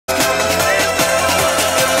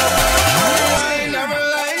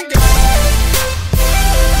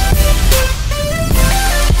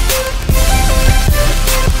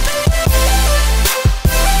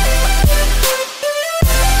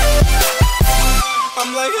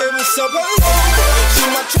What's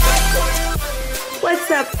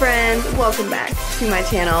up, friends? Welcome back to my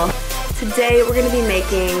channel. Today we're going to be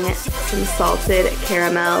making some salted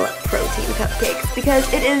caramel protein cupcakes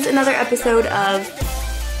because it is another episode of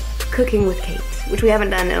Cooking with Cait, which we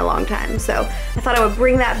haven't done in a long time. So I thought I would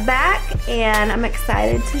bring that back, and I'm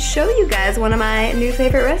excited to show you guys one of my new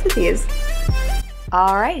favorite recipes.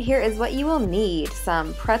 Alright, here is what you will need.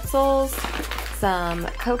 Some pretzels, some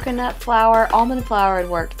coconut flour, almond flour would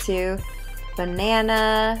work too,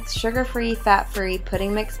 banana, sugar-free, fat-free,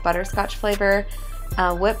 pudding mix, butterscotch flavor,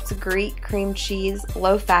 whipped Greek cream cheese,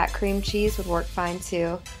 low-fat cream cheese would work fine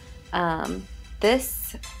too.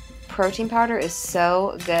 This protein powder is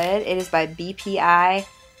so good. It is by BPI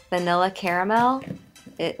Vanilla Caramel.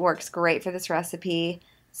 It works great for this recipe.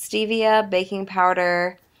 Stevia, baking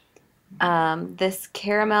powder. This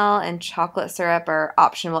caramel and chocolate syrup are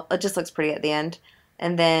optional. It just looks pretty at the end.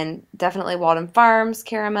 And then definitely Walden Farms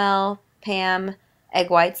caramel, Pam, egg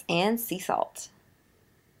whites, and sea salt.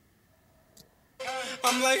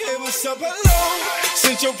 I'm like, hey, what's up, hello?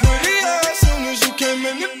 Since your pretty ass soon as you came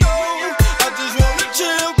in the door. I just wanna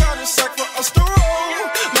chill, got a sack for us to roll.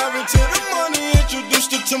 Married to the money,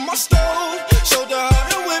 introduced her to my stove. Showed her how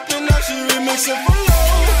to whip and now she remixing for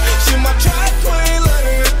low. She my track queen, let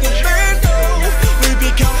her hit the bando. We be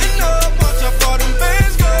counting up, watch how far them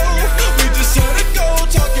bands go. We just had to go,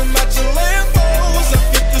 talking about your Lambos. I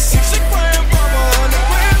 56 a gram, 500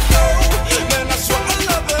 grams low. Man, I swear I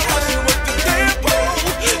love her, how she with the tempo.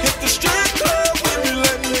 Hit the strip club, we be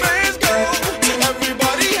letting bands go.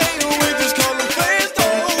 Everybody hate her, we just call them fans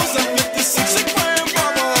those. I 56 a gram,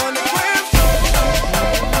 500 grams low.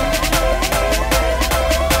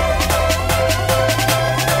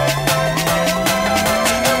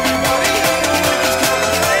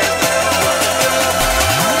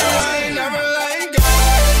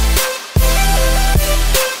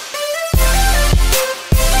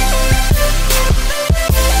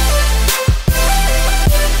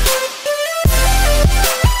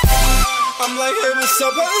 I'm like, hey, what's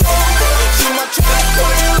up, hello? She my track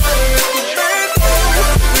queen, let her hit the bando.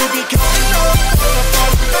 We be counting up, all up on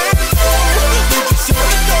the bando. We just had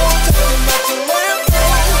to go, talking about your Lambo.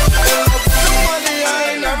 And I got the money, I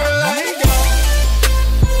ain't never letting go.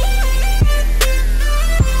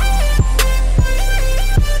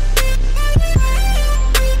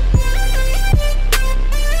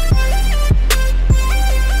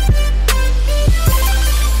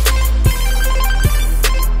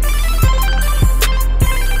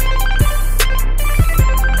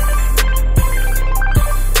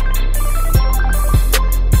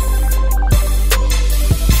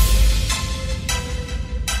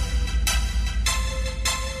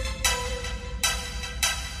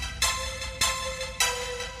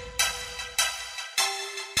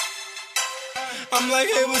 I'm like,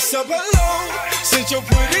 hey, what's up, hello? Since your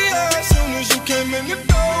pretty ass soon as you came in the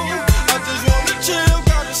door. I just wanna chill,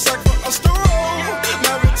 got a sack for us to roll.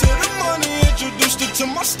 Married to the money, introduced her to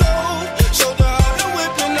my stove. Showed her how to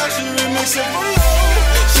whip and now she remixing for low.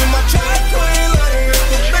 She my track queen, let her hit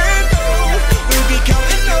the bando. We be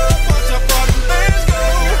counting up, watch how far them bands go.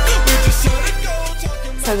 We just had to go,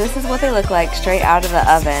 talking about. So this is what they look like straight out of the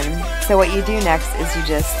oven. So what you do next is you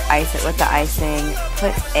just ice it with the icing,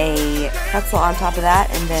 put a pretzel on top of that,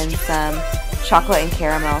 and then some chocolate and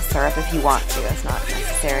caramel syrup if you want to. It's not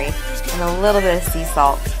necessary. And a little bit of sea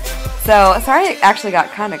salt. So sorry it actually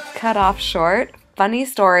got kind of cut off short. Funny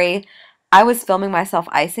story, I was filming myself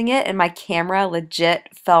icing it and my camera legit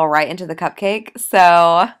fell right into the cupcake.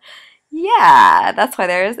 So yeah, that's why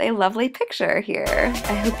there's a lovely picture here.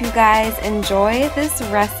 I hope you guys enjoy this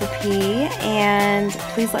recipe, and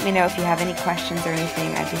please let me know if you have any questions or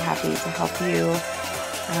anything. I'd be happy to help you.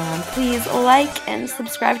 Please like and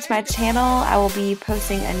subscribe to my channel. I will be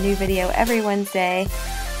posting a new video every Wednesday,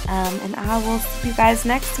 and I will see you guys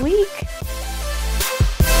next week.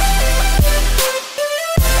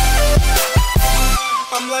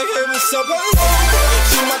 I'm like, hey, what's up, hello?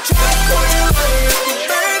 She my track queen, let her hit the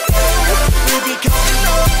bando. We be counting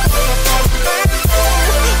up, all up on the bando.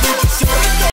 We just had to go.